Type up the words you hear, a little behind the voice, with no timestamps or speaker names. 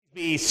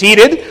Be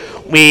seated.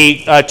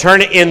 We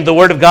turn in the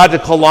Word of God to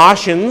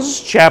Colossians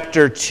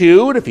chapter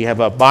 2. And if you have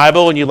a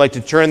Bible and you'd like to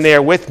turn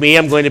there with me,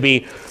 I'm going to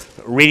be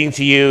reading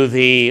to you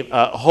the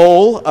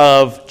whole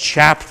of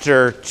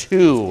chapter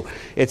 2.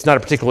 It's not a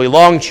particularly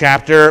long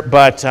chapter,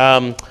 but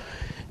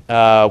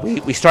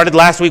we started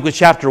last week with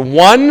chapter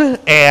 1,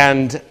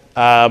 and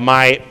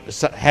my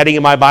heading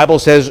in my Bible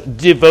says,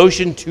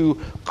 Devotion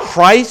to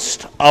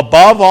Christ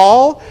Above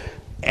All.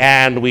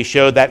 And we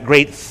showed that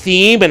great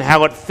theme and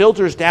how it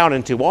filters down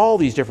into all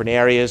these different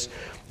areas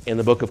in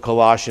the book of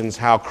Colossians,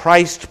 how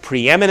Christ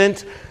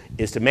preeminent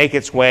is to make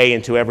its way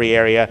into every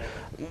area.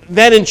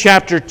 Then in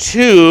chapter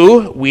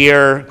 2, we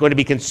are going to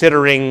be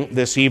considering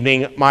this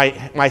evening,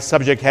 my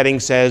subject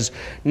heading says,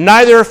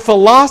 Neither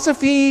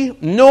philosophy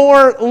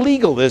nor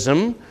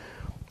legalism,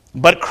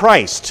 but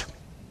Christ.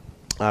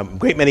 A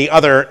great many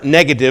other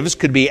negatives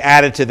could be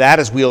added to that,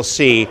 as we'll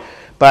see,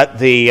 but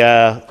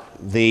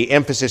the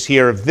emphasis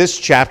here of this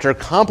chapter,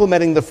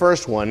 complementing the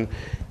first one,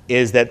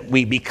 is that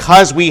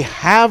because we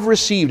have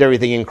received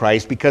everything in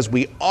Christ, because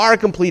we are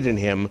complete in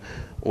Him,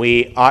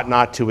 we ought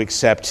not to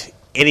accept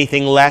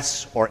anything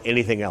less or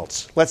anything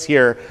else. Let's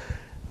hear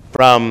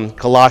from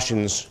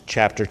Colossians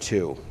chapter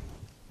 2.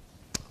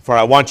 For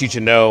I want you to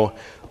know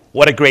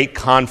what a great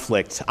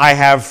conflict I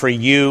have for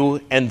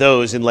you and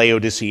those in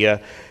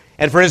Laodicea,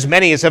 and for as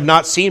many as have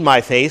not seen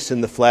my face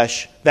in the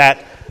flesh,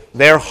 that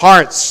their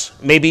hearts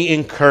may be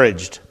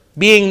encouraged,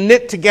 being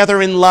knit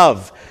together in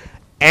love,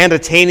 and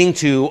attaining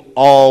to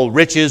all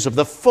riches of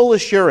the full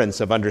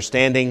assurance of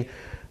understanding,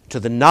 to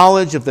the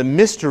knowledge of the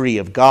mystery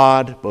of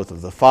God, both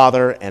of the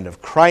Father and of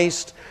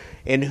Christ,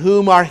 in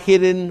whom are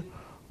hidden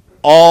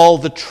all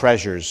the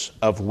treasures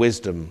of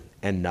wisdom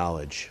and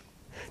knowledge.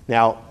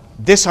 Now,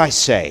 this I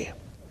say,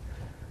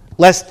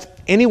 lest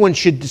anyone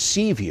should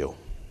deceive you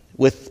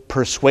with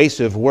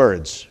persuasive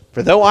words.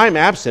 For though I am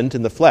absent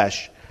in the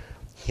flesh,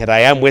 yet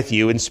I am with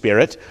you in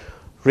spirit,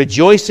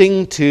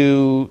 rejoicing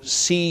to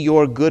see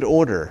your good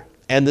order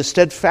and the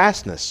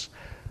steadfastness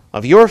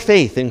of your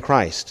faith in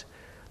Christ,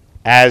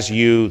 as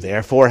you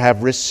therefore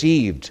have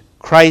received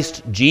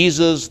Christ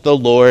Jesus the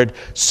Lord,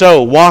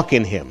 so walk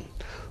in Him,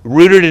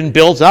 rooted and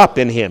built up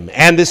in Him,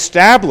 and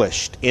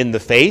established in the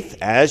faith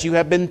as you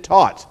have been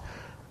taught,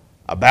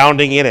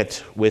 abounding in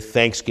it with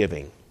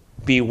thanksgiving.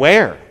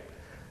 Beware,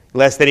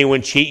 lest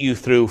anyone cheat you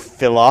through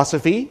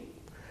philosophy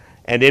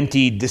and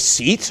empty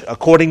deceit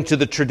according to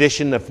the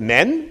tradition of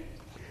men,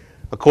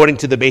 according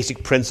to the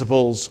basic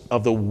principles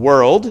of the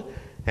world,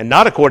 and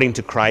not according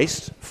to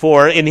Christ,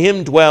 for in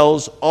Him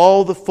dwells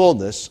all the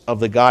fullness of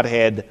the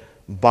Godhead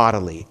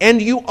bodily. And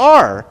you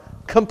are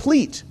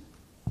complete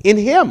in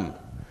Him,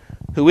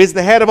 who is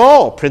the head of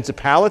all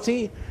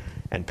principality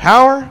and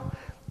power.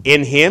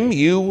 In Him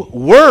you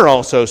were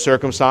also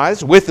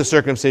circumcised with the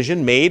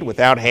circumcision made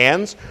without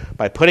hands,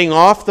 by putting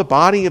off the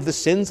body of the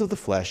sins of the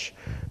flesh,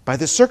 by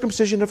the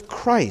circumcision of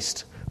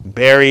Christ,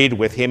 buried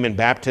with Him in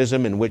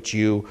baptism, in which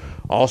you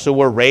also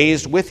were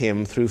raised with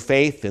Him through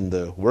faith in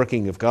the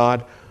working of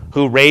God,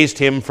 who raised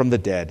Him from the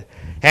dead.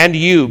 And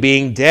you,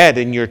 being dead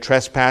in your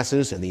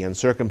trespasses and the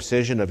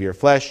uncircumcision of your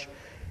flesh,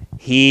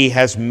 He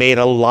has made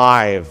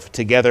alive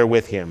together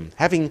with Him,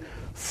 having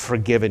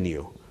forgiven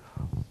you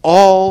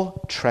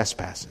all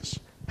trespasses,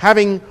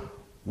 having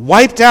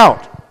wiped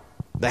out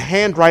the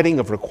handwriting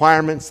of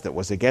requirements that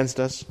was against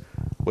us,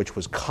 which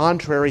was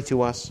contrary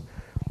to us,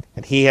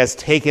 and He has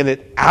taken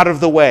it out of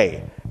the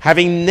way,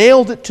 having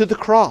nailed it to the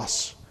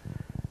cross,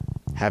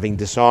 having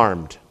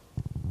disarmed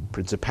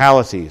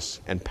principalities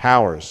and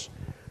powers.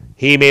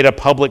 He made a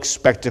public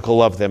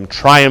spectacle of them,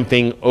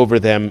 triumphing over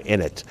them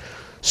in it.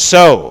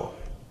 So,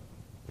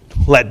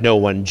 let no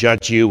one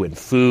judge you in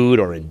food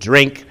or in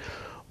drink,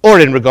 or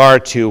in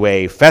regard to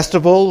a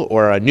festival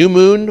or a new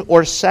moon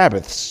or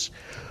Sabbaths,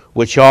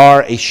 which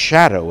are a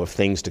shadow of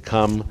things to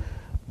come,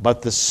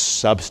 but the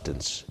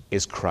substance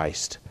is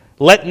Christ.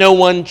 Let no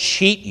one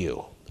cheat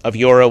you of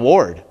your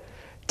reward,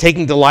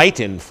 taking delight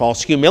in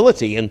false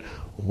humility and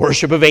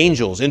worship of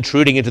angels,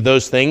 intruding into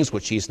those things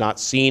which He has not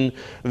seen,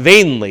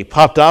 vainly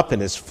puffed up in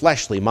his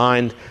fleshly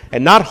mind,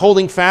 and not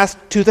holding fast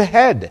to the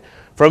head,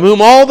 from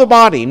whom all the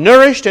body,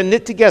 nourished and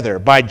knit together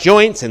by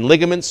joints and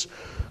ligaments,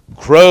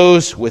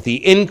 grows with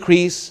the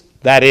increase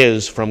that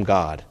is from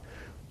God.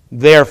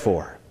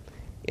 Therefore,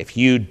 if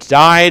you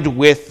died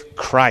with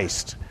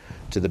Christ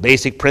to the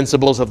basic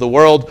principles of the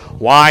world,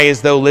 why,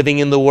 as though living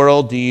in the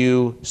world, do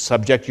you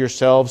subject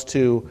yourselves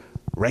to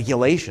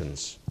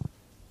regulations?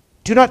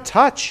 Do not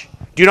touch,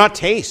 do not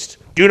taste,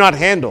 do not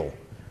handle,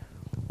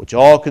 which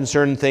all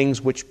concern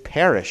things which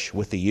perish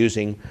with the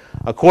using,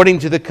 according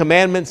to the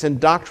commandments and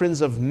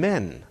doctrines of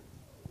men.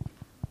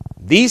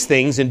 These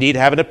things indeed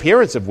have an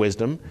appearance of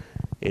wisdom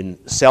in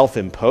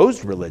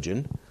self-imposed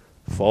religion,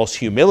 false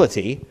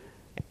humility,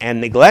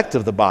 and neglect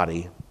of the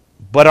body,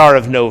 but are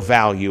of no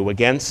value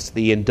against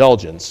the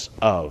indulgence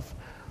of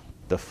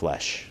the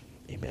flesh.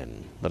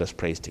 Amen. Let us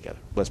pray together.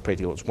 Let's pray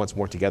once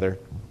more together.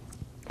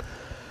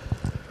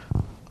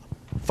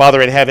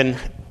 Father in heaven,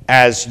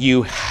 as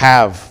you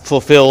have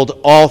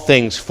fulfilled all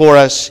things for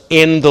us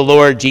in the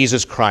Lord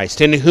Jesus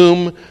Christ, in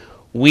whom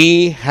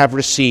we have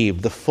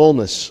received the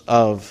fullness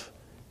of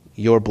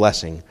your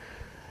blessing.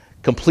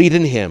 Complete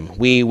in him,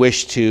 we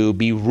wish to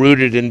be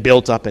rooted and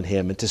built up in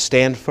him and to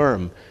stand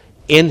firm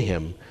in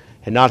him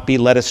and not be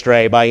led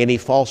astray by any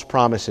false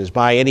promises,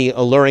 by any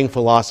alluring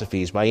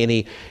philosophies, by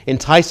any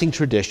enticing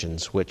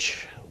traditions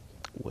which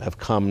have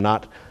come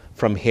not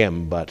from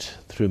him but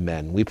through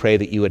men. We pray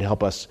that you would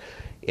help us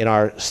in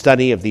our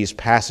study of these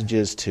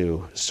passages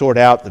to sort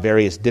out the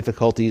various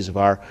difficulties of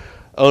our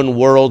own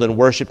world and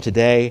worship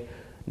today,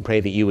 and pray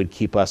that you would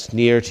keep us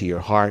near to your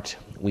heart.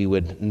 We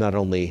would not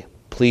only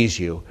please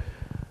you,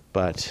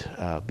 but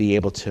be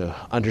able to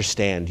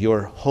understand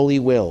your holy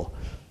will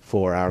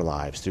for our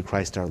lives through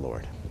Christ our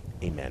Lord.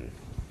 Amen.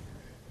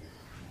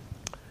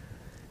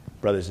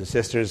 Brothers and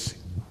sisters,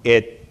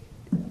 it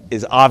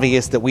is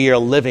obvious that we are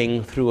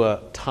living through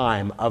a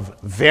time of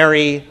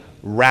very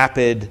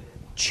rapid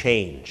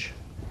change.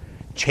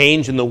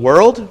 Change in the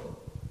world,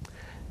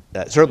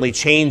 certainly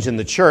change in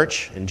the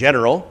church in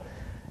general,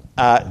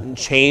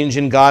 change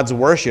in God's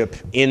worship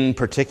in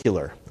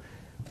particular.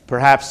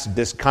 Perhaps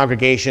this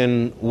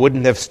congregation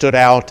wouldn't have stood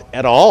out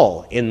at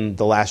all in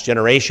the last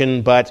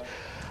generation, but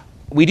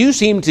we do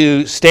seem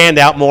to stand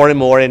out more and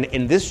more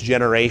in this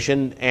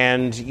generation,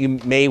 and you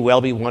may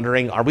well be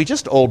wondering, are we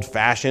just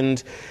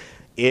old-fashioned?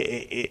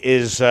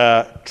 Is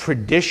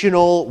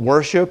traditional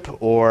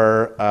worship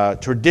or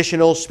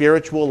traditional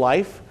spiritual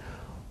life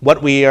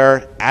what we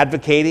are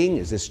advocating?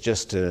 Is this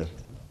just a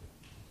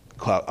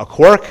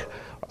quirk,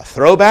 a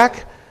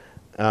throwback?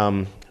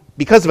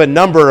 Because of a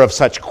number of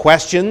such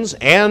questions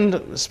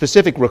and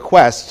specific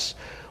requests,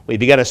 we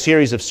began a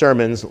series of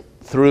sermons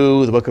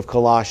through the book of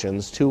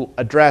Colossians to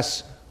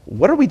address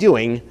what are we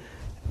doing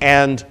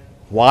and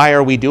why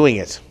are we doing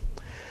it.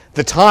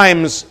 The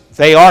times,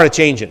 they are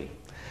a-changin'.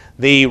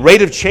 The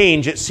rate of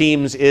change, it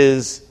seems,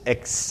 is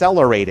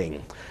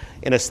accelerating.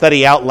 In a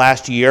study out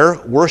last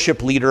year,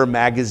 Worship Leader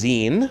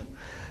magazine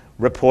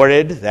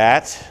reported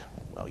that,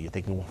 well, you're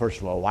thinking, well, first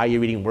of all, why are you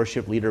reading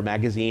Worship Leader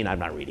magazine? I'm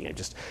not reading it,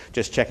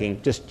 just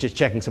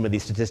checking some of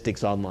these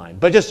statistics online.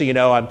 But just so you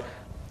know, I'm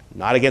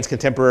not against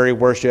contemporary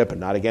worship and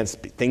not against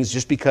things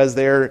just because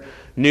they're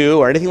new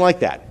or anything like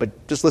that.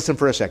 But just listen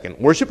for a second.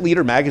 Worship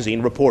Leader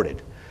magazine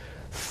reported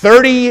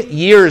 30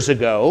 years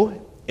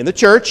ago in the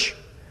church,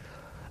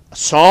 a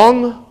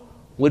song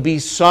would be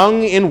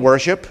sung in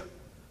worship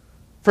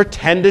for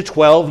 10 to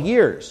 12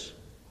 years.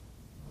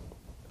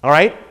 All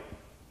right?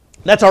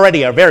 That's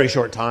already a very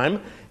short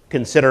time,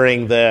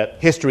 considering the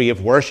history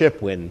of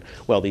worship when,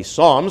 well, these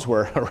psalms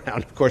were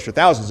around, of course, for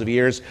thousands of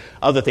years.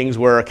 Other things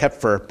were kept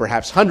for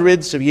perhaps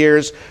hundreds of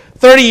years.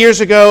 30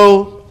 years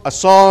ago, a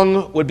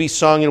song would be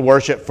sung in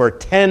worship for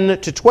 10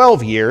 to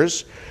 12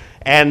 years.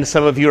 And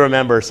some of you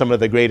remember some of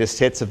the greatest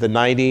hits of the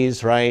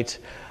 90s, right?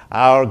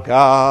 Our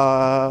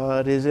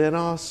God is an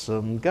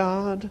awesome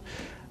God.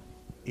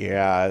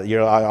 Yeah,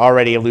 you're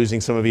already losing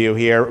some of you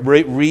here.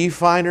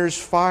 Refiner's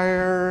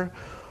fire,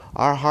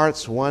 our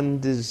heart's one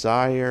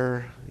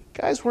desire. You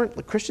guys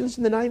weren't Christians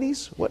in the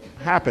 90s? What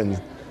happened?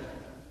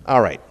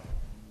 All right.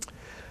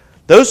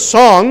 Those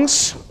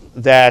songs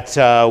that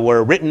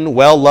were written,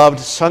 well-loved,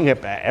 sung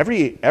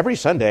every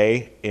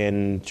Sunday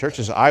in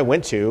churches I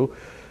went to,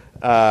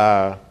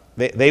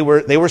 they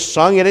were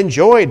sung and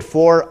enjoyed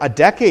for a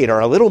decade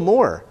or a little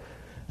more,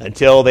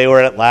 until they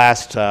were at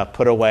last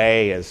put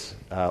away as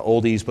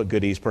oldies but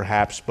goodies,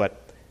 perhaps,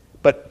 but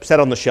set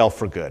on the shelf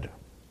for good.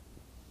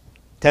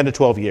 10 to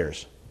 12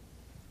 years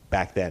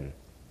back then.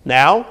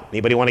 Now,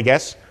 anybody want to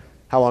guess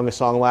how long a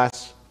song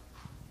lasts?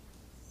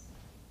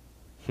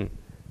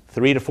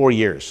 3 to 4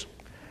 years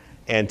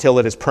until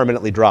it is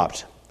permanently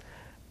dropped.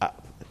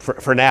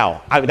 For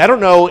now. I don't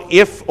know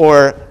if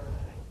or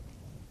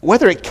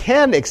whether it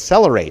can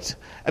accelerate.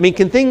 I mean,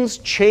 can things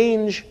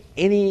change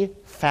any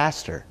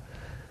faster?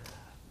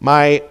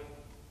 My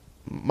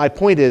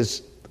point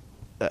is,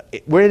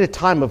 we're in a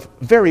time of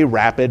very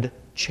rapid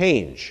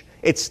change.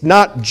 It's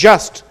not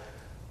just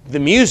the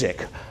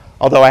music,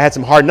 although I had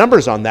some hard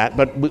numbers on that,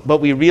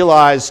 but we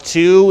realize,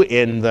 too,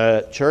 in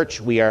the church,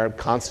 we are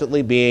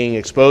constantly being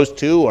exposed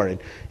to or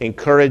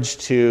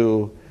encouraged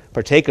to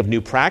partake of new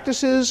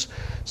practices,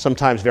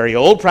 sometimes very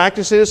old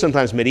practices,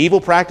 sometimes medieval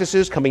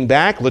practices coming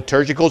back,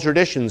 liturgical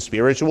traditions,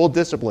 spiritual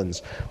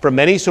disciplines from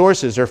many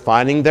sources are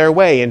finding their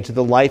way into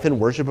the life and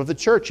worship of the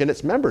church and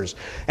its members.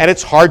 And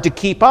it's hard to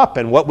keep up,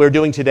 and what we're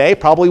doing today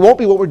probably won't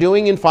be what we're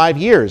doing in 5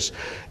 years.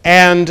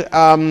 And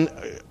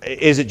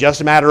is it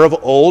just a matter of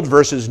old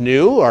versus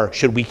new, or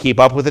should we keep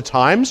up with the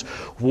times?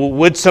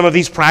 Would some of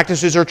these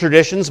practices or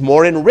traditions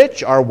more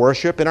enrich our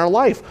worship in our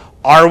life?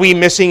 Are we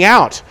missing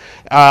out?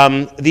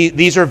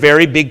 These are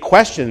very big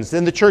questions,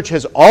 and the church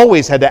has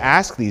always had to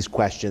ask these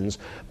questions,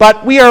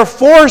 but we are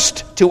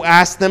forced to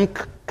ask them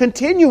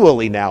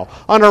continually now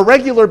on a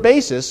regular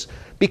basis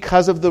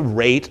because of the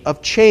rate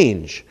of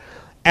change.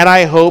 And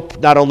I hope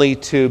not only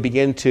to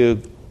begin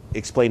to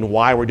explain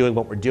why we're doing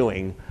what we're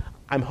doing,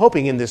 I'm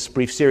hoping in this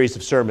brief series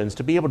of sermons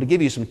to be able to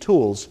give you some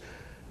tools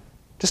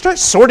to start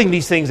sorting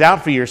these things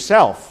out for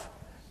yourself.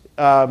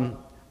 How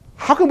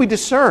can we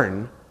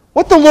discern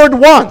what the Lord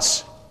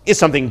wants Is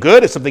something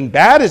good? Is something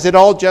bad? Is it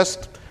all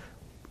just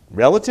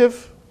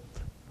relative?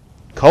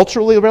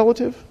 Culturally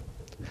relative?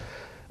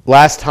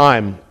 Last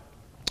time,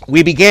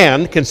 we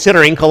began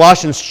considering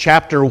Colossians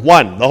chapter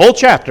 1, the whole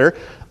chapter,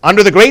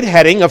 under the great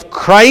heading of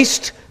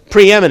Christ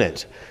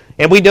preeminent.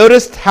 And we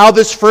noticed how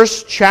this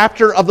first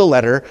chapter of the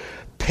letter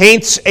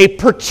paints a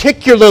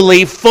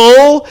particularly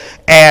full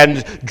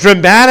and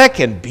dramatic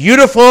and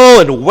beautiful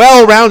and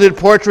well-rounded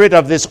portrait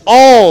of this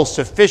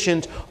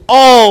all-sufficient,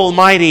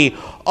 almighty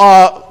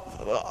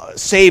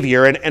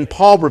Savior. And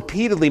Paul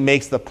repeatedly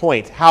makes the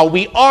point how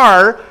we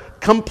are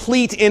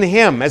complete in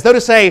him, as though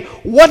to say,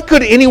 what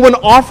could anyone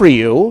offer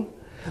you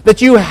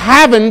that you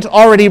haven't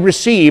already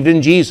received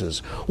in Jesus?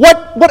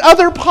 What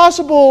other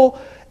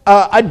possible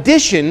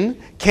addition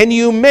can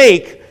you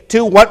make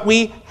to what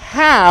we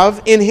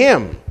have in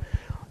him?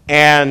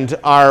 And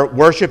our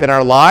worship and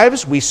our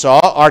lives, we saw,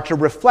 are to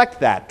reflect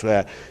that.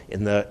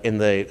 In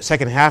the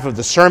second half of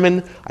the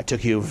sermon, I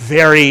took you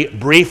very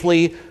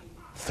briefly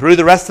through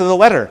the rest of the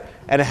letter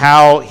and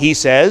how he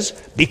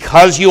says,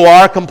 because you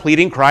are complete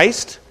in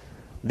Christ,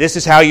 this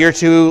is how you're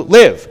to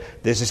live.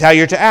 This is how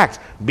you're to act.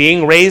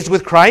 Being raised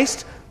with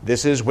Christ,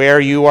 this is where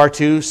you are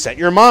to set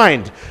your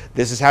mind.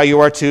 This is how you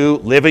are to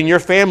live in your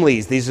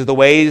families. These are the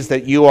ways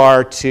that you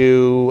are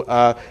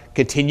to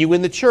continue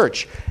in the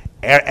church.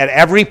 At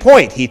every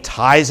point, he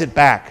ties it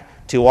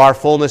back to our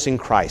fullness in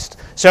Christ.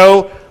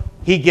 So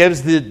he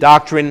gives the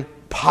doctrine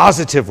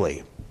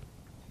positively.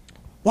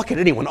 What can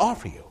anyone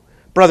offer you,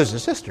 brothers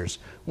and sisters,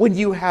 when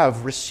you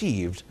have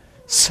received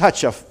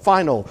such a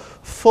final,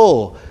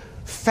 full,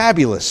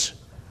 fabulous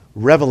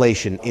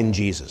revelation in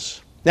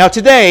Jesus? Now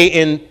today,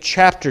 in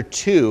chapter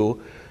 2,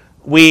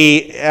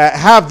 we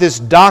have this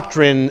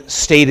doctrine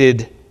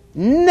stated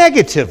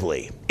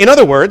negatively. In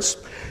other words,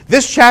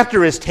 this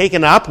chapter is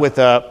taken up with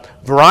a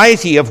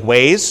variety of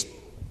ways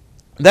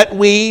that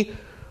we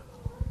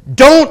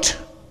don't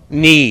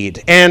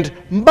need and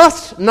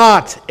must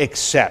not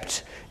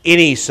accept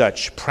any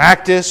such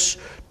practice,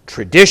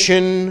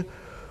 tradition,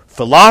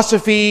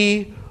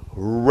 philosophy,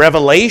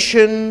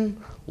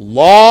 revelation,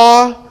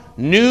 law,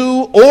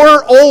 new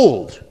or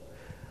old,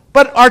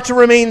 but are to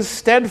remain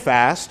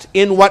steadfast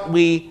in what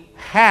we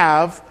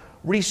have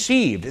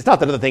received. It's not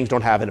that other things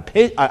don't have an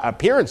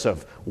appearance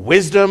of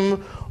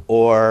wisdom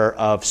or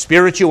of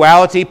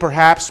spirituality,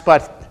 perhaps,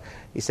 but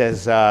he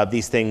says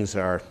these things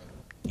are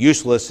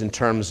useless in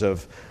terms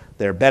of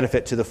their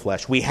benefit to the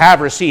flesh. We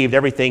have received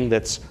everything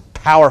that's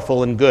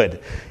powerful and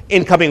good.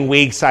 In coming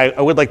weeks, I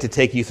would like to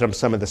take you through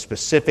some of the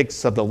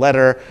specifics of the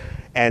letter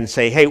and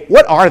say, hey,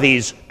 what are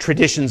these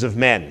traditions of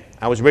men?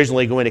 I was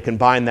originally going to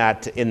combine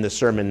that in the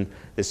sermon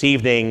this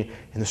evening,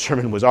 and the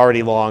sermon was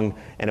already long,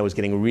 and it was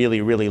getting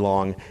really, really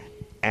long.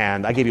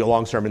 And I gave you a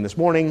long sermon this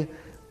morning,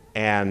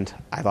 and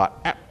I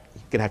thought,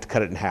 going to have to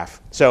cut it in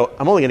half. So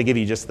I'm only going to give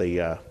you just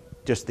the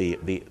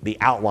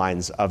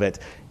outlines of it,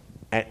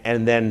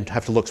 and then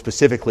have to look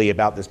specifically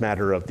about this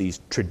matter of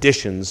these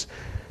traditions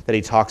that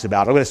he talks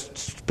about. I'm going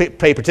to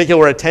pay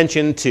particular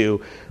attention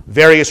to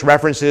various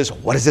references.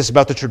 What is this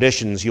about the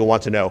traditions? You'll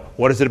want to know.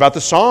 What is it about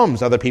the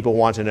Psalms? Other people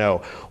want to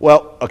know.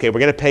 Well, okay, we're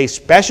going to pay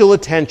special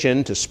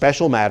attention to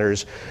special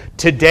matters.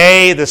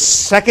 Today, the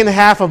second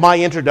half of my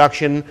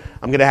introduction,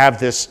 I'm going to have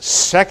this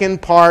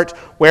second part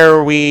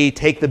where we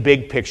take the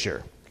big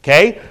picture.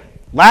 Okay?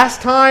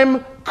 Last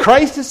time,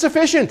 Christ is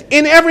sufficient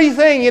in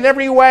everything, in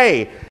every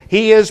way.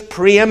 He is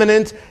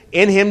preeminent.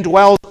 In him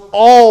dwells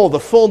all the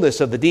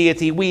fullness of the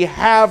deity. We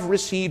have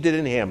received it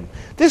in him.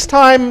 This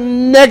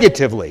time,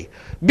 negatively.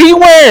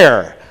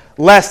 Beware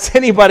lest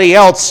anybody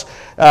else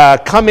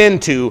come in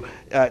to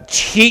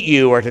cheat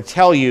you or to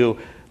tell you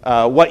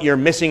what you're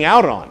missing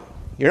out on.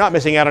 You're not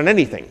missing out on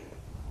anything.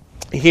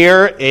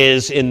 Here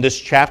is in this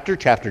chapter,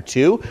 chapter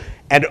 2,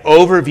 an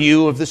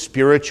overview of the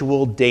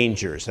spiritual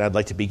dangers. And I'd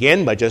like to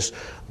begin by just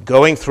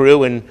going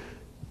through and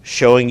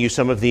showing you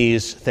some of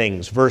these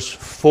things. Verse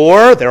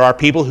 4, there are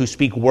people who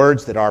speak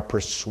words that are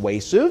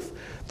persuasive,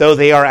 though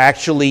they are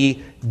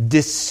actually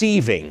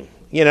deceiving.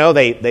 You know,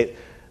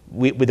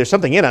 there's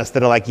something in us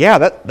that are like, yeah,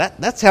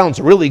 that sounds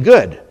really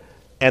good.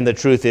 And the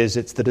truth is,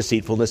 it's the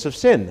deceitfulness of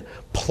sin.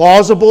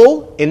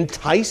 Plausible,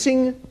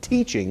 enticing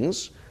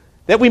teachings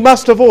that we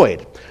must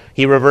avoid.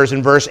 He refers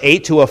in verse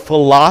 8 to a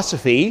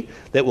philosophy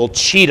that will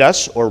cheat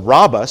us or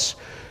rob us,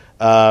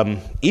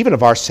 even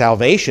of our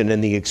salvation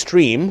in the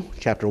extreme.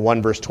 Chapter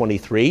 1, verse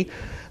 23.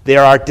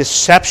 There are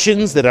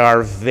deceptions that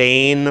are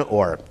vain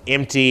or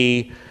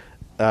empty.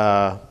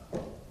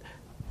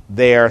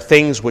 They are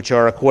things which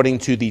are according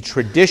to the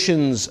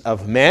traditions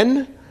of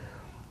men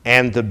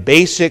and the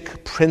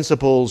basic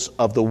principles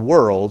of the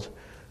world,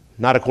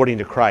 not according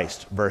to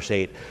Christ, verse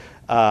 8.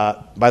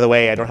 By the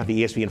way, I don't have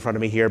the ESV in front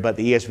of me here, but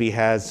the ESV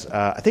has,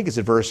 I think it's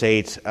at verse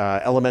 8,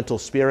 elemental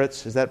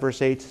spirits. Is that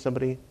verse 8,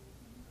 somebody?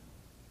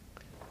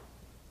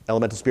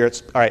 Elemental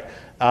spirits? All right.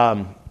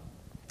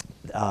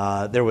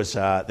 There was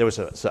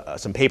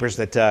some papers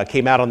that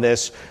came out on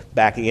this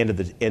back at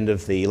the end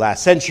of the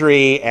last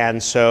century,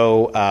 and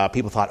so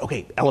people thought,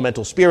 okay,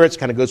 elemental spirits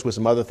kind of goes with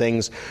some other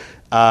things.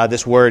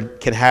 This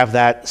word can have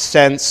that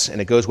sense, and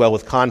it goes well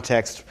with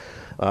context.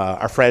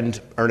 Our friend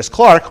Ernest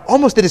Clark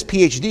almost did his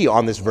PhD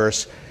on this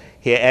verse,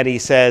 and he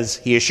says,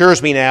 he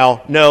assures me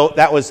now, no,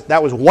 that was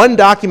one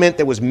document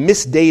that was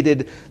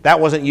misdated. That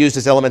wasn't used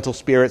as elemental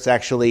spirits,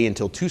 actually,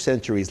 until 2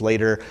 centuries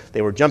later.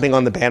 They were jumping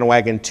on the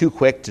bandwagon too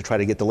quick to try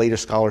to get the later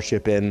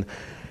scholarship in.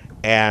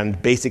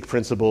 And basic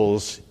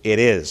principles it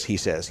is, he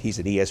says. He's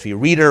an ESV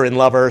reader and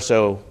lover,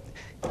 so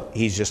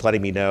he's just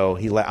letting me know.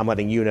 I'm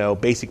letting you know,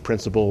 basic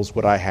principles,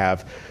 what I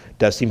have,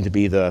 does seem to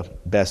be the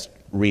best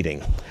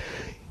reading.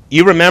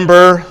 You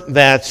remember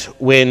that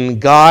when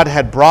God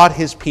had brought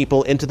his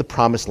people into the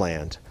promised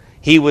land,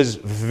 he was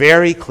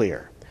very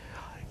clear.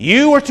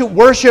 You are to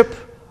worship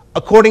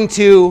according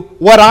to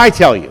what I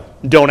tell you.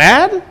 Don't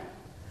add,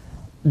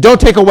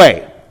 don't take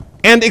away.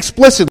 And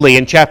explicitly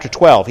in chapter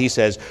 12, he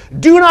says,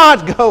 do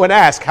not go and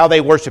ask how they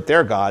worship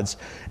their gods.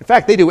 In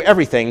fact, they do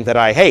everything that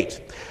I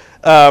hate.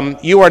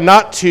 You are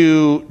not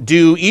to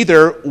do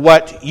either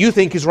what you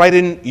think is right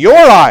in your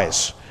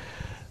eyes.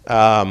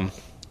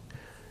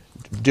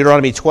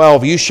 Deuteronomy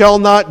 12, you shall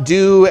not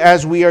do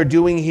as we are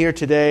doing here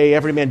today.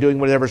 Every man doing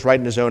whatever is right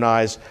in his own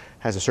eyes.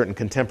 Has a certain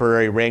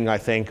contemporary ring, I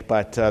think.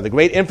 But the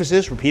great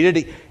emphasis,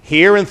 repeated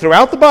here and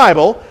throughout the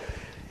Bible,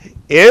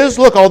 is,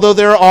 look, although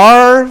there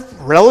are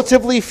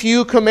relatively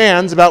few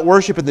commands about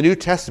worship in the New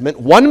Testament,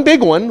 one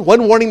big one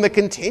warning that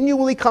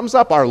continually comes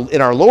up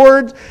in our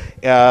Lord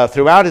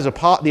throughout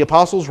the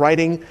apostles'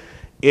 writing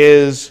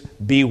is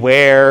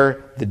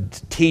beware the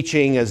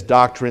teaching as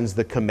doctrines,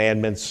 the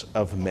commandments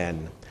of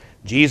men.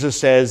 Jesus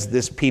says,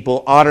 this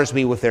people honors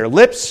me with their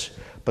lips,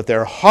 but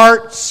their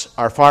hearts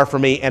are far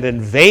from me, and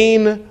in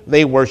vain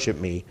they worship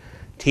me,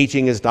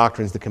 teaching as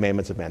doctrines the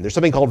commandments of men. There's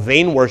something called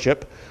vain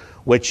worship,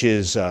 which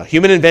is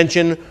human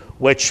invention,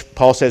 which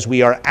Paul says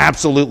we are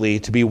absolutely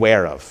to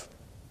beware of.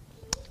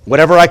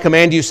 Whatever I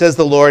command you, says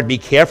the Lord, be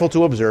careful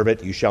to observe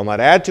it. You shall not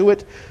add to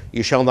it.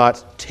 You shall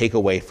not take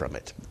away from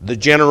it. The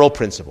general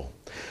principle.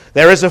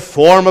 There is a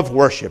form of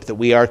worship that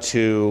we are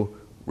to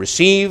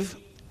receive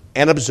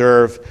and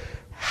observe,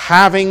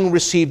 having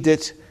received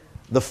it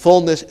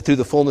through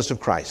the fullness of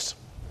Christ.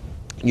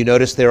 You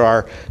notice there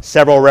are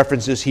several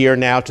references here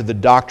now to the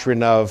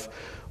doctrine of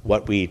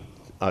what we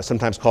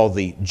sometimes call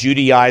the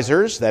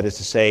Judaizers, that is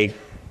to say,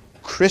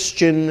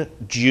 Christian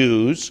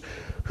Jews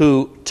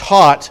who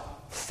taught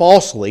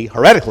falsely,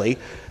 heretically,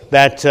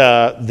 that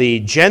the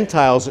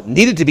Gentiles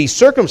needed to be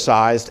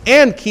circumcised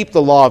and keep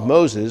the law of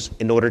Moses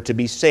in order to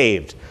be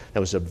saved. That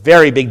was a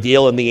very big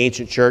deal in the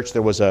ancient church.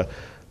 There was a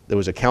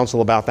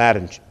council about that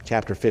in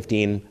chapter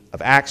 15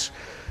 of Acts.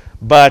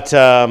 But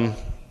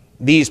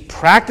these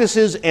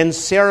practices and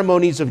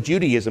ceremonies of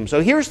Judaism,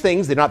 so here's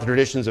things, they're not the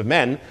traditions of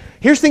men,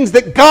 here's things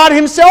that God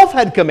himself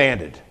had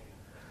commanded.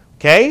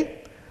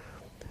 Okay?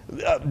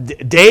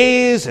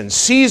 Days and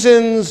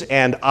seasons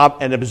and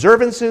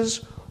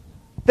observances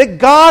that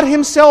God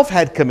himself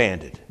had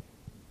commanded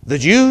the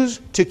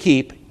Jews to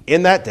keep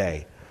in that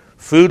day.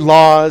 Food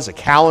laws, a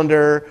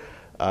calendar,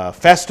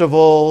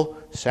 festival,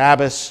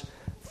 Sabbaths,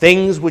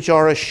 things which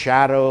are a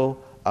shadow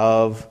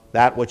of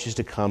that which is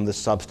to come. The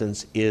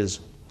substance is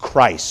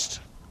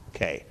Christ.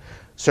 Okay.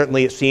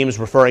 Certainly it seems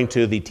referring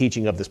to the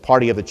teaching of this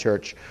party of the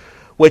church,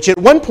 which at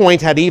one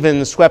point had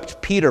even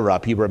swept Peter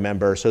up, you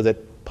remember, so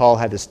that Paul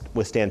had to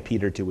withstand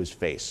Peter to his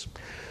face.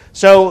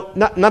 So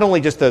not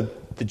only just the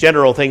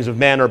general things of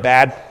men are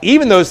bad,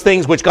 even those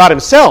things which God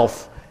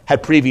himself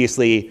had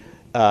previously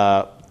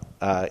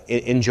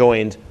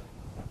enjoined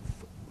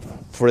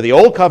for the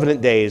old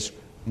covenant days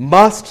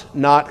must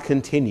not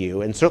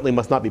continue and certainly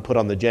must not be put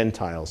on the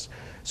Gentiles.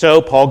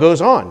 So Paul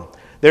goes on.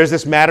 There's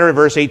this matter in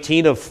verse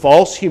 18 of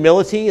false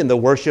humility in the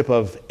worship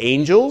of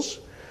angels.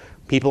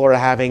 People are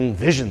having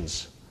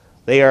visions.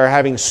 They are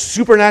having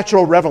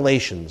supernatural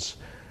revelations,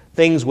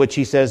 things which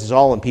he says is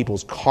all in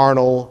people's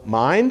carnal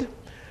mind.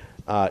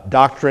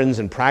 Doctrines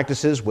and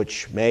practices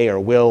which may or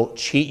will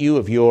cheat you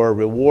of your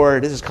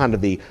reward. This is kind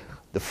of the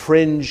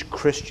fringe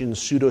Christian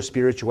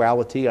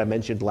pseudo-spirituality I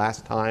mentioned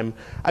last time.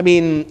 I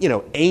mean,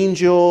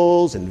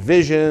 angels and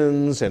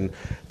visions and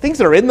things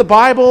that are in the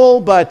Bible,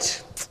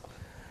 but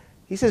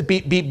he says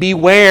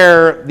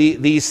beware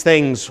these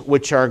things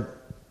which are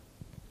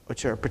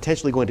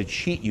potentially going to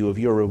cheat you of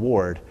your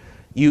reward.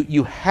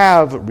 You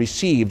have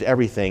received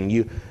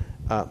everything.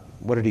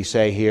 What did he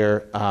say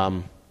here?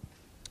 I'm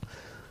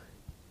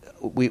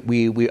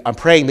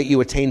praying that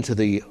you attain to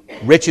the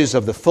riches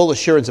of the full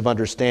assurance of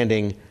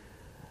understanding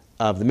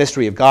of the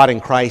mystery of God in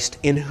Christ,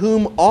 in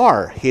whom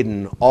are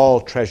hidden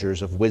all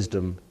treasures of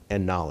wisdom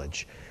and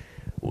knowledge.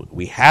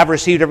 We have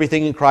received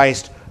everything in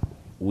Christ.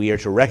 We are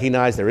to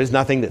recognize there is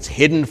nothing that's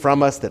hidden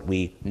from us that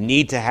we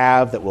need to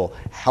have that will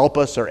help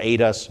us or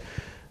aid us.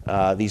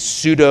 These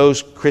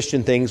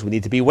pseudo-Christian things we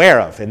need to be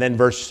aware of. And then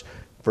verse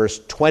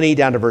 20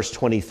 down to verse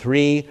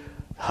 23,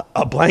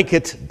 a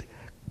blanket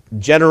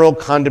general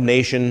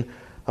condemnation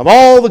of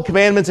all the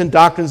commandments and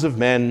doctrines of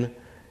men.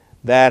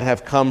 that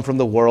have come from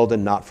the world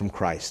and not from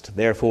Christ.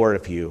 Therefore,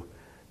 if you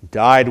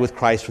died with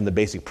Christ from the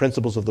basic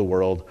principles of the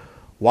world,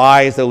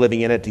 why, as though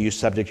living in it, do you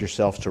subject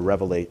yourselves to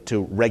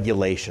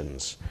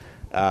regulations?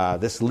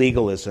 This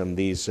legalism,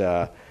 these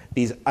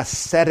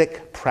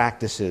ascetic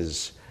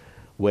practices,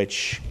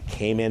 which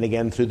came in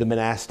again through the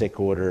monastic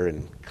order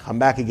and come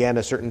back again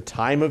a certain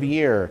time of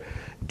year.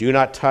 Do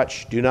not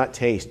touch, do not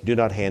taste, do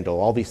not handle.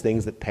 All these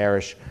things that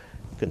perish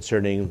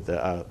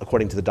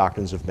according to the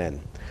doctrines of men.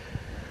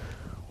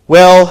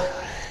 Well,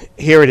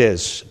 here it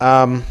is.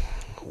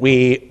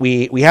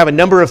 We have a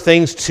number of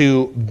things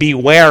to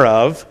beware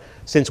of.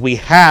 Since we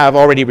have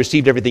already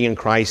received everything in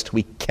Christ,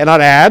 we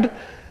cannot add,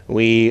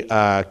 we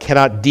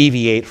cannot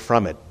deviate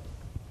from it.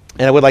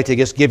 And I would like to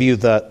just give you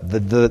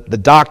the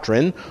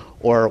doctrine,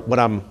 or what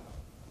I'm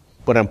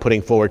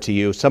putting forward to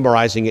you,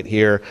 summarizing it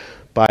here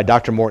by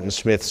Dr. Morton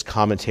Smith's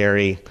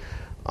commentary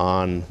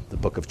on the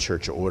Book of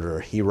Church Order.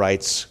 He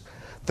writes,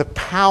 "The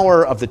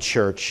power of the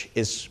church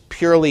is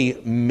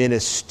purely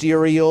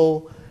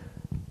ministerial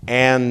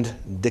and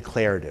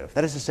declarative."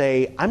 That is to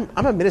say, I'm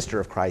a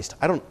minister of Christ.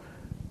 I don't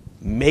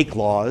make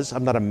laws.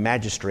 I'm not a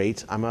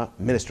magistrate. I'm a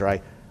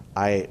minister.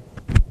 I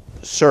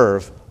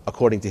serve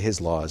according to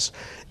his laws.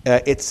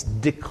 It's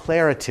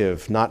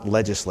declarative, not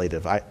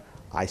legislative.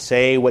 I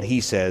say what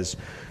he says,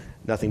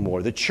 nothing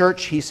more. The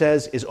church, he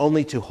says, is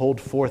only to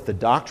hold forth the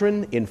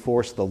doctrine,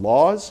 enforce the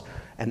laws,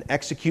 and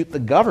execute the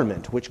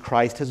government which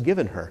Christ has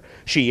given her.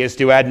 She is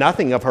to add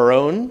nothing of her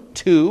own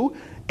to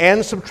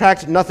and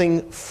subtract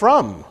nothing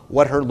from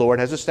what her Lord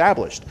has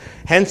established.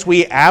 Hence,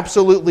 we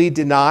absolutely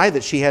deny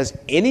that she has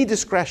any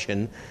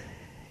discretion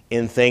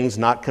in things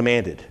not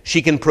commanded.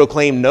 She can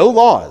proclaim no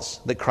laws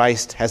that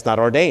Christ has not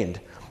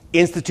ordained,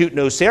 institute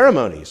no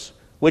ceremonies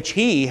which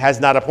he has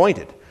not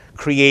appointed,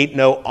 create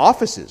no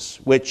offices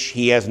which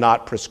he has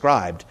not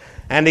prescribed,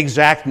 and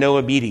exact no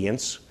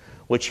obedience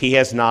which he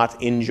has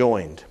not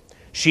enjoined.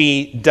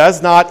 She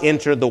does not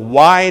enter the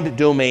wide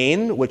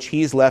domain which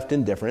he's left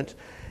indifferent,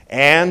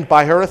 and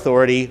by her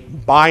authority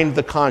bind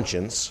the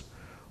conscience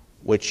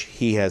which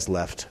he has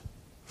left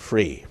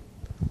free.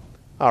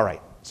 All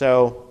right,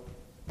 so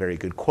very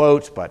good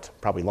quote, but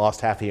probably lost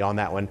half of you on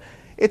that one.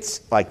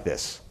 It's like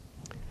this.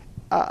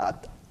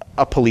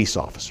 A police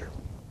officer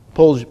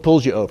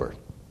pulls you over.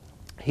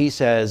 He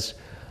says,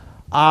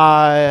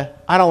 I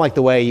don't like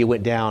the way you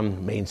went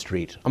down Main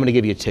Street. I'm going to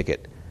give you a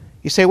ticket.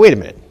 You say, wait a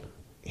minute.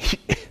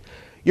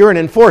 You're an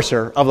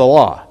enforcer of the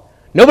law.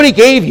 Nobody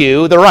gave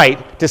you the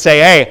right to say,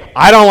 hey,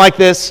 I don't like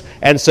this,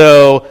 and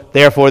so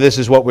therefore this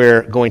is what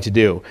we're going to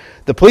do.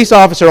 The police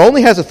officer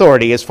only has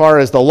authority as far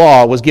as the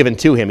law was given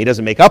to him. He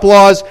doesn't make up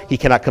laws. He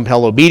cannot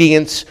compel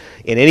obedience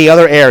in any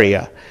other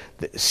area.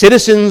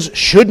 Citizens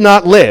should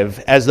not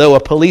live as though a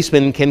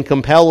policeman can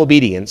compel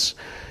obedience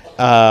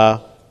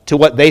to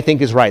what they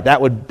think is right.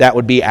 That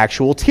would be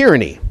actual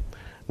tyranny,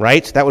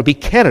 right? That would be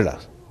Canada.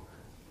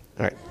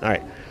 All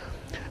right.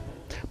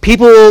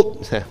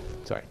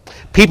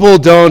 People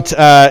don't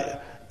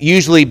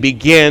usually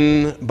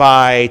begin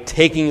by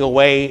taking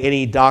away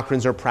any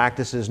doctrines or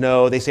practices.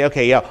 No, they say,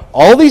 okay, yeah,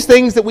 all these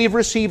things that we've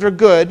received are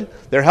good.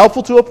 They're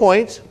helpful to a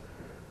point,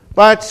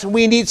 but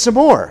we need some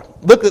more.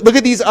 Look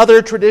at these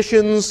other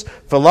traditions,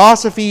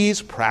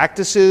 philosophies,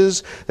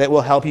 practices that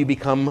will help you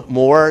become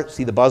more,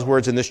 see the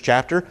buzzwords in this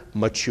chapter,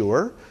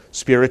 mature,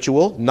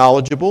 spiritual,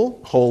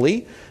 knowledgeable,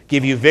 holy,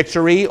 give you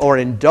victory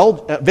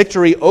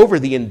victory over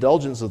the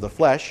indulgence of the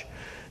flesh.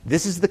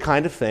 This is the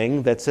kind of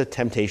thing that's a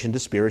temptation to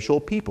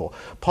spiritual people.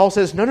 Paul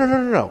says,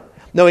 no.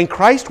 No, in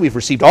Christ we've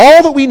received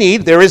all that we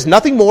need. There is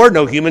nothing more,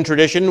 no human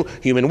tradition,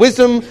 human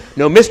wisdom,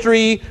 no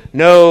mystery,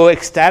 no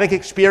ecstatic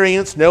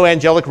experience, no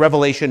angelic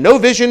revelation, no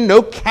vision,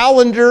 no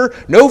calendar,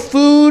 no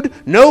food,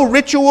 no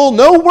ritual,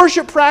 no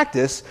worship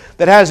practice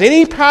that has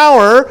any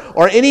power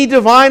or any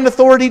divine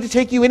authority to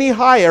take you any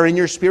higher in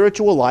your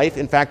spiritual life.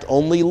 In fact,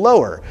 only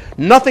lower.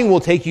 Nothing will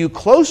take you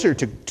closer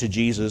to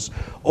Jesus,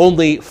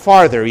 only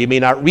farther. You may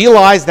not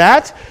realize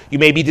that. You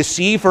may be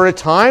deceived for a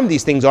time.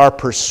 These things are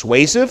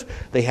persuasive.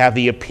 They have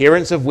the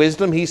appearance of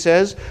wisdom, he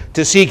says.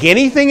 To seek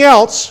anything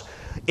else,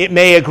 it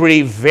may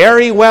agree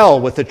very well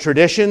with the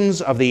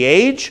traditions of the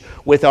age,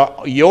 with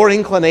your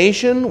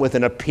inclination, with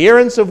an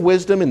appearance of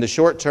wisdom in the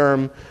short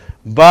term,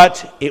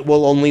 but it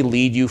will only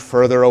lead you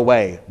further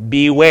away.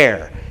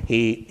 Beware.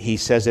 He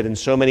says it in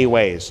so many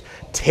ways.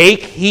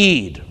 Take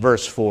heed,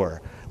 verse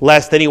 4.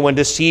 Lest anyone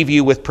deceive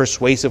you with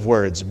persuasive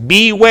words.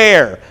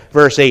 Beware,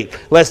 verse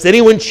 8, lest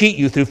anyone cheat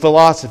you through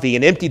philosophy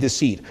and empty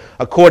deceit,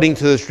 according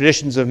to the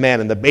traditions of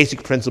men and the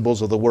basic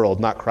principles of the world,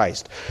 not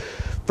Christ.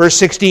 Verse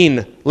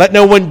 16, let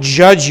no one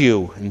judge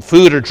you in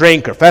food or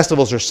drink or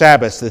festivals or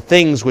Sabbaths, the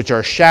things which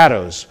are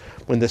shadows,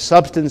 when the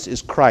substance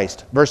is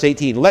Christ. Verse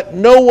 18, let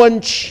no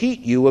one cheat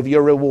you of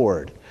your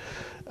reward,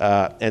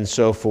 and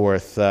so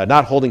forth,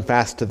 not holding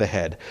fast to the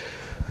head.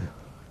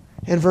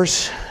 And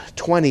verse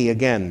 20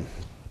 again,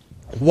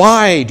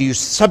 why do you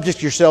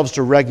subject yourselves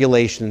to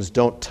regulations?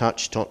 Don't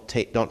touch, don't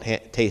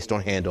taste,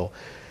 don't handle.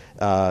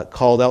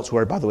 Called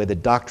elsewhere, by the way, the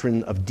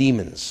doctrine of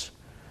demons.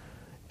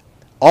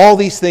 All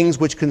these things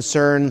which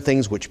concern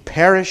things which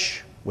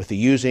perish, with the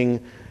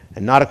using,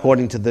 and not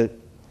according to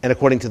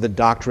the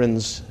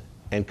doctrines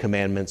and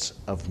commandments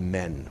of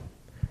men.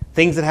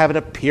 Things that have an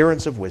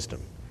appearance of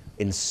wisdom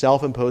in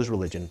self-imposed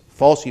religion,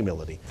 false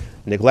humility,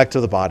 neglect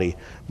of the body,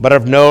 but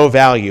of no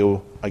value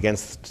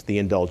against the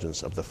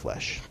indulgence of the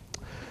flesh.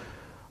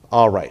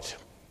 All right.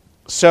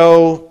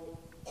 So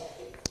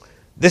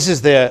this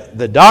is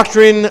the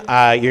doctrine.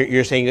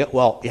 You're saying,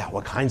 well, yeah,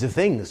 what kinds of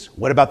things?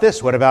 What about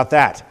this? What about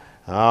that?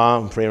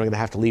 I'm afraid I'm going to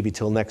have to leave you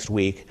till next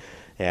week.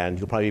 And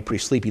you'll probably be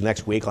pretty sleepy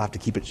next week. I'll have to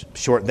keep it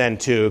short then,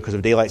 too, because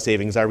of daylight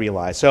savings, I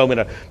realize. So I'm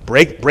going to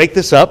break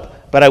this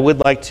up, but I would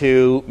like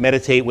to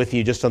meditate with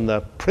you just on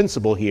the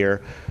principle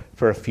here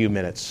for a few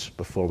minutes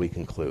before we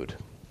conclude.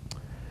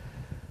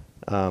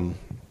 God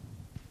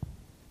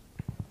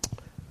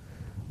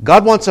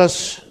wants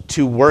us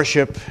to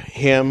worship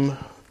Him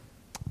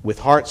with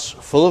hearts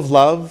full of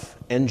love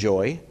and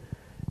joy,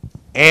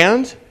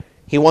 and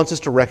He wants us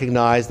to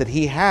recognize that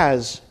He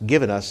has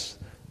given us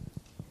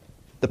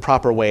the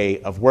proper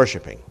way of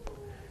worshiping.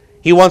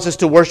 He wants us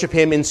to worship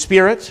Him in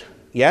spirit,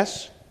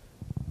 yes,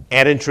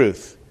 and in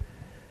truth.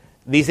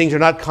 These things are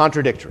not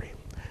contradictory.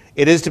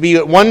 It is to be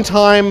at one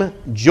time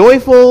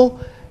joyful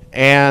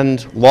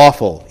and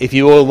lawful. If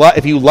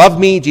you love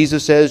me,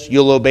 Jesus says,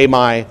 you'll obey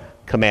my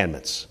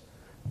commandments.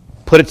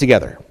 Put it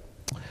together.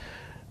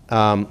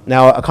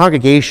 Now, a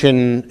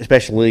congregation,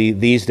 especially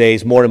these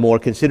days, more and more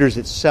considers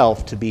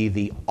itself to be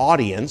the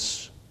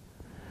audience,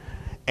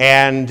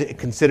 and it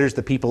considers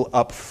the people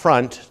up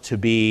front to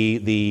be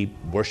the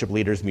worship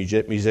leaders,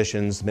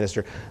 musicians,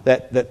 minister.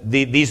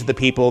 These are the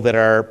people that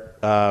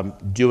are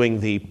doing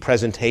the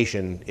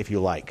presentation, if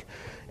you like.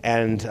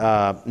 And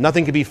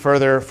nothing could be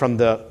further from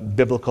the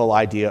biblical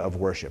idea of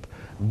worship.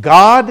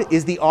 God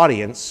is the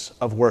audience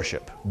of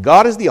worship.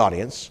 God is the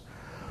audience.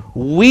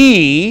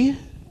 We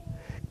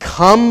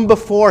come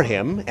before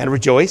Him and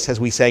rejoice, as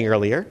we sang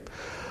earlier.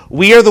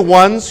 We are the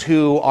ones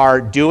who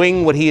are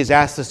doing what He has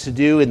asked us to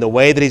do in the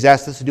way that He's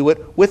asked us to do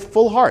it with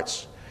full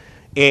hearts,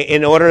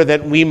 in order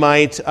that we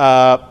might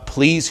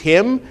please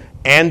Him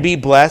and be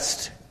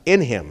blessed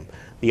in Him.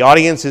 The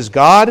audience is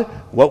God.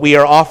 What we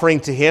are offering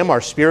to Him are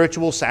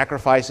spiritual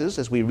sacrifices,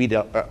 as we read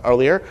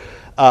earlier,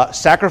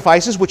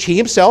 sacrifices which He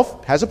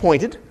Himself has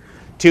appointed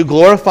to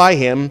glorify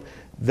Him,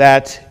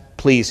 that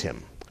please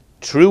Him.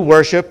 True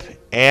worship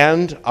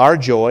and our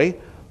joy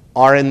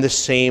are in the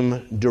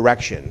same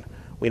direction.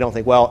 We don't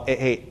think, well,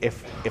 hey,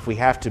 if we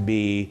have to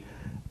be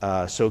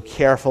so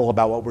careful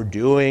about what we're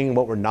doing,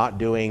 what we're not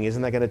doing,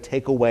 isn't that going to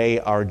take away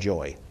our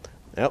joy?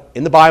 No.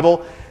 In the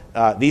Bible,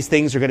 these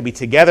things are going to be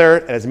together.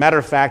 And as a matter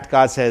of fact,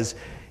 God says,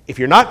 if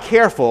you're not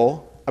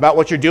careful about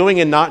what you're doing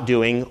and not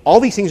doing,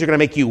 all these things are going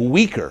to make you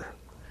weaker.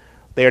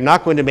 They are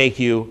not going to make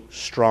you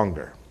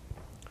stronger.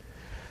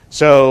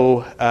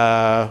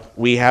 So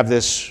we have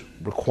this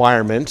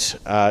requirement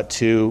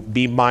to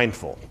be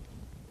mindful.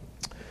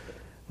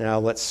 Now,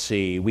 let's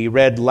see. We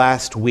read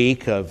last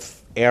week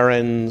of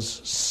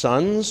Aaron's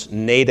sons,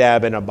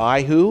 Nadab and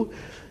Abihu.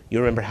 You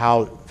remember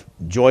how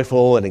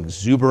joyful and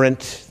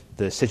exuberant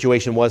the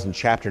situation was in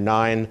chapter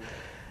 9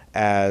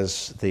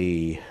 as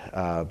the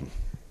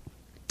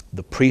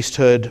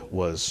priesthood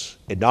was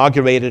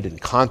inaugurated and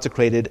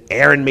consecrated.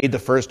 Aaron made the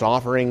first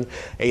offering.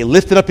 He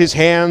lifted up his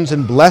hands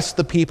and blessed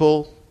the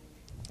people.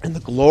 And the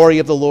glory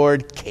of the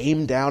Lord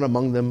came down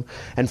among them,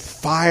 and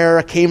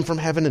fire came from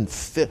heaven and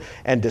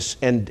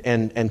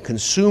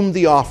consumed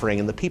the offering.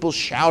 And the people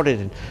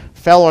shouted and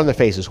fell on their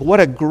faces. What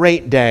a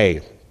great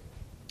day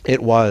it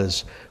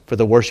was for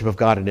the worship of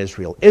God in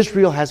Israel.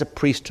 Israel has a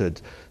priesthood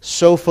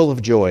so full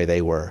of joy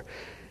they were.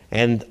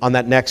 And on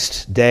that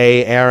next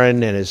day,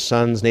 Aaron and his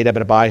sons, Nadab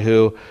and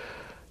Abihu,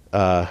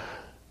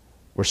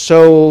 were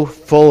so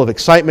full of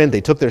excitement. They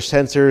took their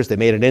censers, they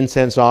made an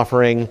incense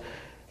offering,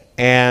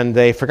 and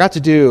they forgot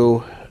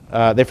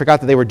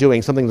that they were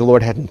doing something the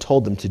Lord hadn't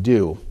told them to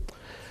do.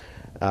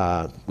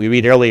 We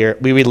read later,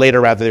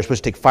 they're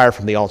supposed to take fire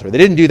from the altar. They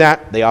didn't do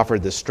that. They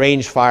offered the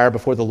strange fire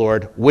before the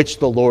Lord, which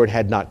the Lord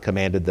had not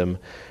commanded them.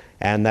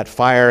 And that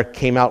fire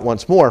came out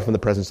once more from the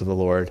presence of the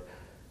Lord,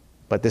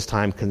 but this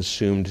time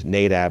consumed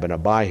Nadab and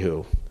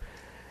Abihu.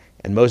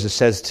 And Moses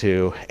says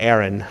to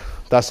Aaron,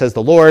 "Thus says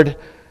the Lord,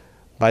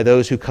 by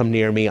those who come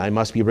near me I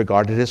must be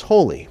regarded as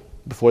holy.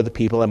 Before the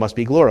people I must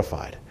be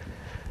glorified."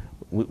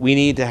 We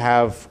need to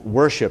have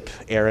worship,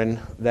 Aaron,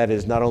 that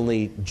is not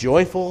only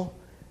joyful,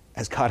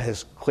 as God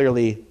has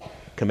clearly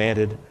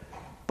commanded,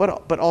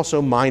 but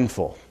also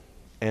mindful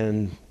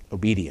and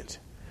obedient.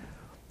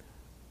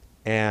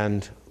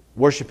 And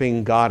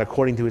worshiping God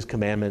according to His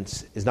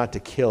commandments is not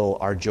to kill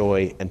our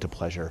joy and to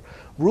pleasure.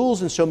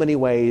 Rules in so many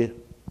ways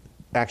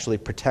actually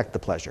protect the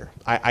pleasure.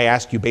 I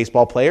ask you,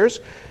 baseball players,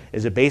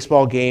 is a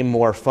baseball game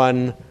more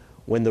fun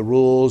when the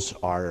rules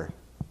are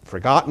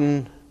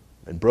forgotten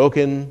and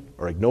broken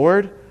or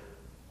ignored?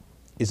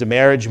 Is a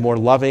marriage more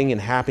loving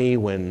and happy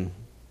when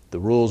the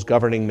rules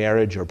governing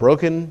marriage are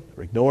broken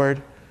or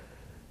ignored?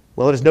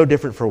 Well, it is no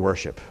different for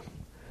worship.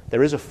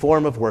 There is a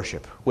form of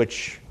worship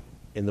which,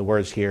 in the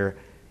words here,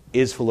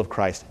 is full of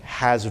Christ,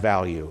 has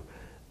value,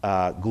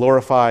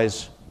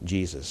 glorifies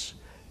Jesus,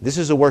 This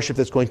is a worship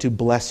that's going to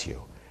bless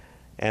you.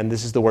 And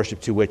this is the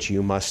worship to which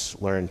you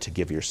must learn to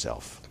give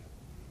yourself.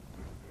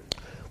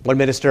 One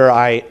minister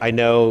I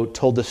know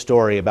told the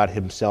story about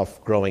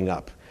himself growing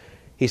up.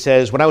 He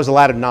says, when I was a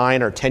lad of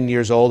 9 or 10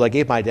 years old, I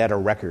gave my dad a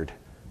record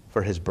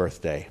for his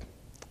birthday.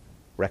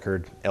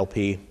 Record,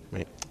 LP,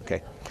 right?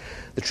 Okay.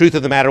 The truth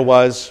of the matter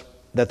was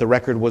that the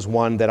record was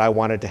one that I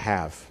wanted to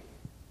have,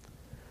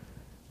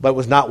 but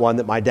was not one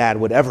that my dad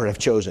would ever have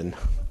chosen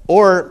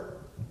or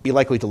be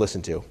likely to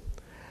listen to.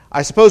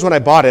 I suppose when I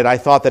bought it, I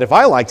thought that if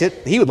I liked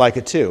it, he would like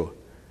it too.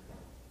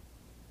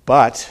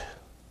 But,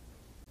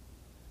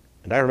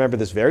 and I remember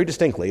this very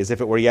distinctly as if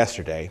it were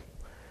yesterday,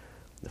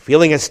 the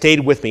feeling has stayed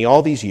with me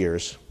all these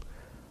years.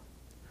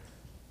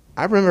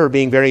 I remember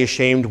being very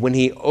ashamed when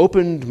he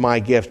opened my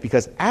gift,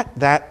 because at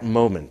that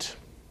moment,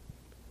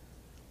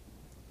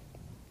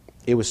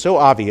 it was so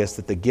obvious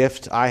that the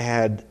gift I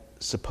had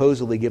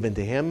supposedly given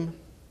to him,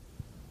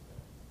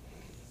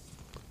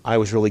 I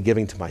was really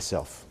giving to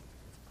myself.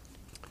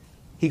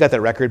 He got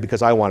that record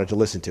because I wanted to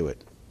listen to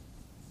it.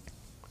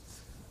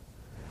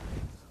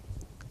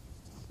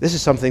 This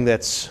is something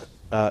that's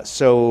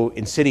so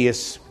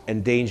insidious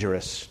and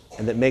dangerous,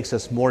 and that makes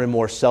us more and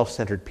more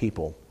self-centered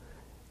people.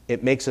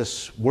 It makes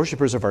us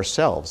worshipers of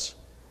ourselves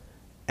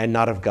and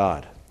not of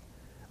God.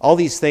 All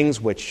these things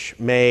which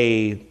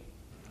may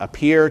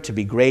appear to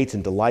be great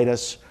and delight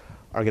us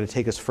are going to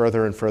take us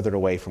further and further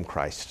away from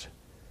Christ.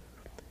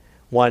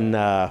 One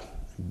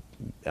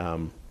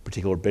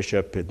particular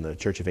bishop in the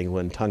Church of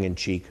England,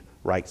 tongue-in-cheek,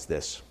 writes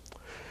this.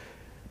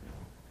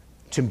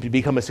 To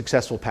become a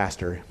successful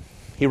pastor,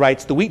 he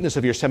writes, the weakness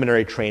of your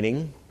seminary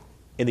training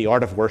in the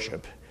art of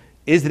worship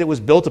is that it was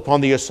built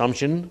upon the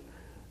assumption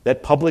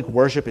that public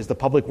worship is the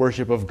public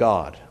worship of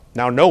God.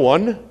 Now, no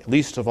one, at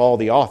least of all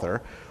the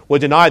author,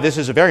 would deny this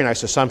is a very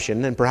nice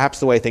assumption and perhaps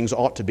the way things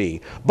ought to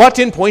be. But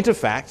in point of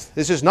fact,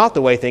 this is not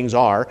the way things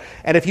are,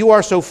 and if you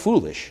are so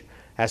foolish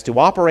as to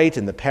operate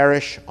in the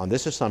parish on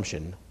this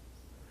assumption,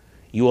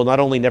 you will not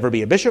only never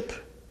be a bishop,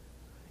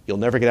 you'll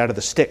never get out of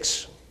the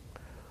sticks.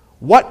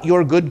 What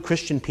your good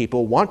Christian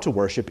people want to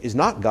worship is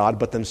not God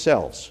but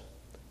themselves,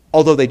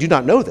 although they do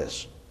not know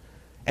this.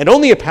 And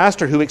only a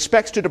pastor who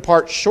expects to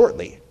depart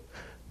shortly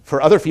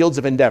for other fields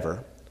of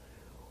endeavor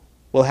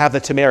will have the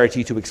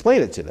temerity to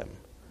explain it to them.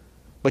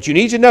 But you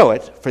need to know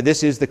it, for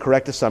this is the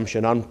correct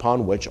assumption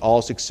upon which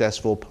all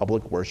successful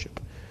public worship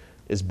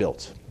is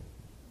built.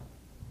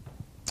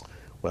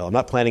 Well, I'm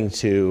not planning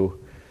to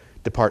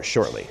depart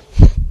shortly.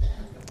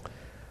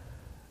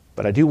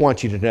 But I do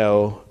want you to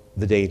know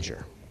the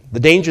danger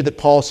that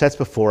Paul sets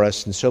before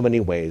us in so many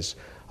ways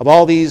of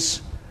all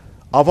these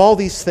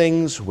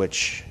things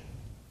which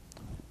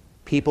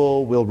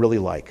people will really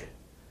like.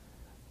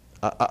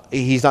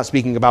 He's not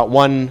speaking about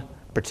one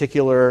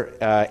particular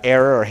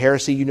error or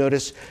heresy, you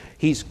notice.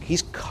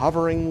 He's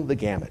covering the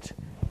gamut.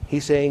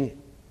 He's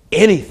saying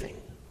anything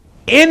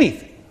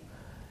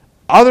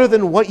other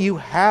than what you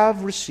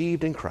have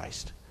received in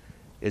Christ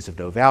is of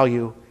no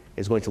value,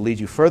 is going to lead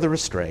you further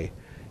astray,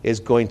 is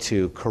going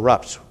to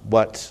corrupt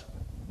what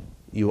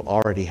you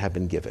already have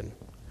been given.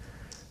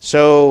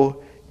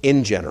 So,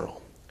 in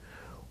general,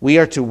 we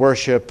are to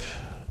worship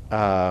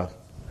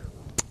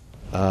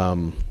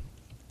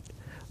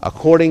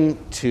according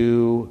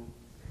to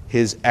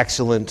his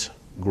excellent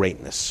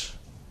greatness.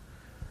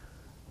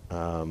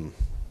 Sorry,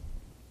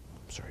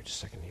 just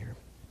a second here.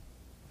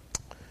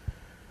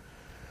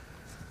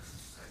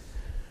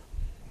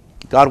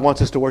 God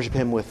wants us to worship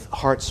him with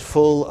hearts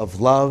full of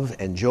love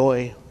and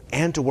joy,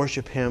 and to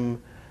worship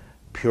him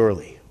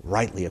purely,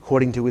 rightly,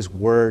 according to his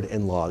word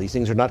and law. These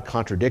things are not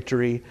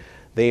contradictory.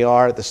 They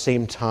are at the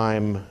same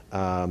time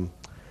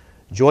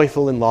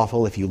joyful and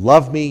lawful. If you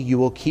love me, you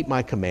will keep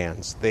my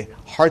commands. The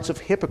hearts of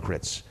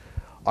hypocrites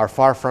are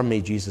far from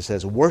me, Jesus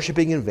says,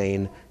 worshiping in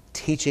vain,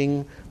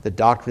 teaching the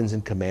doctrines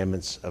and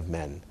commandments of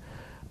men.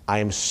 I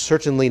am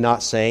certainly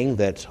not saying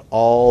that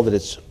all that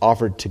is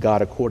offered to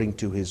God according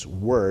to his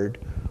word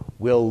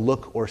will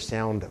look or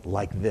sound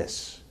like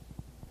this.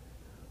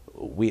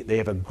 They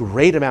have a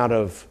great amount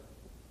of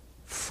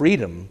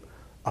freedom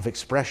of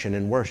expression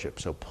in worship,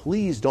 so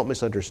please don't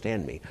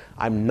misunderstand me.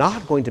 I'm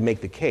not going to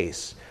make the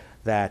case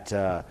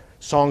that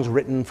songs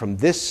written from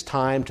this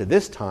time to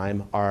this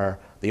time are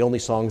the only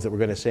songs that we're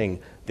going to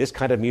sing. This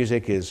kind of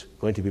music is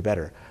going to be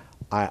better.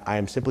 I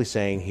am simply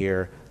saying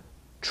here,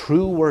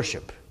 true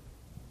worship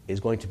is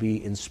going to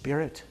be in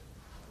spirit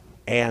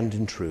and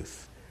in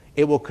truth.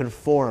 It will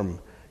conform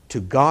to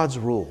God's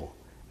rule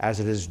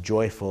as it is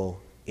joyful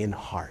in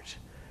heart.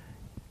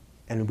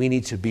 And we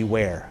need to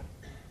beware,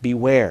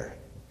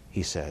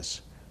 he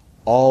says,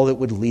 all that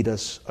would lead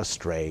us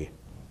astray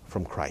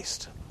from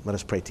Christ. Let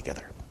us pray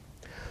together.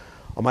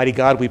 Almighty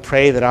God, we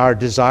pray that our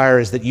desire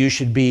is that you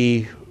should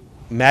be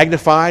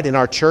magnified in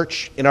our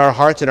church, in our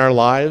hearts, in our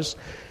lives,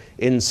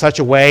 in such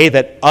a way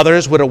that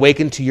others would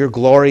awaken to your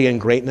glory and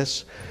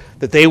greatness,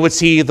 that they would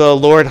see the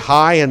Lord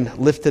high and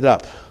lifted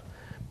up.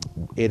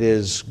 It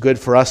is good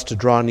for us to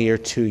draw near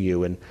to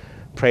you, and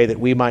pray that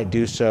we might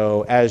do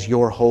so as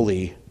your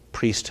holy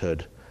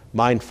priesthood,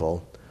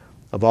 mindful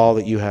of all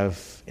that you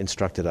have have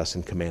instructed us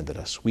and commanded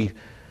us. We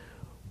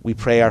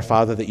pray, our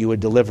Father, that you would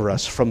deliver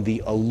us from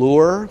the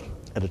allure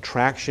and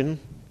attraction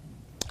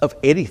of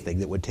anything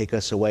that would take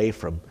us away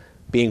from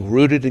being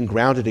rooted and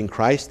grounded in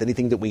Christ,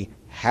 anything that we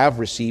have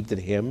received in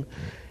him.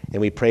 And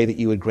we pray that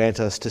you would grant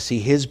us to see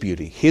his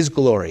beauty, his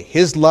glory,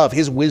 his love,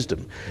 his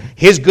wisdom,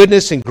 his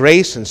goodness and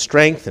grace and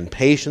strength and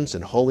patience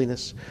and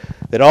holiness,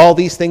 that all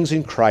these things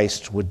in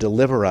Christ would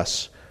deliver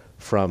us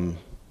from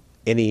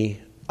any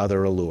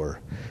other allure.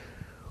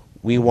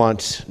 We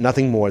want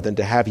nothing more than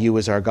to have you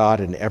as our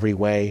God in every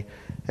way,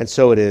 and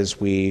so it is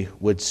we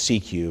would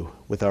seek you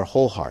with our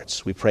whole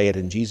hearts. We pray it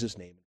in Jesus' name.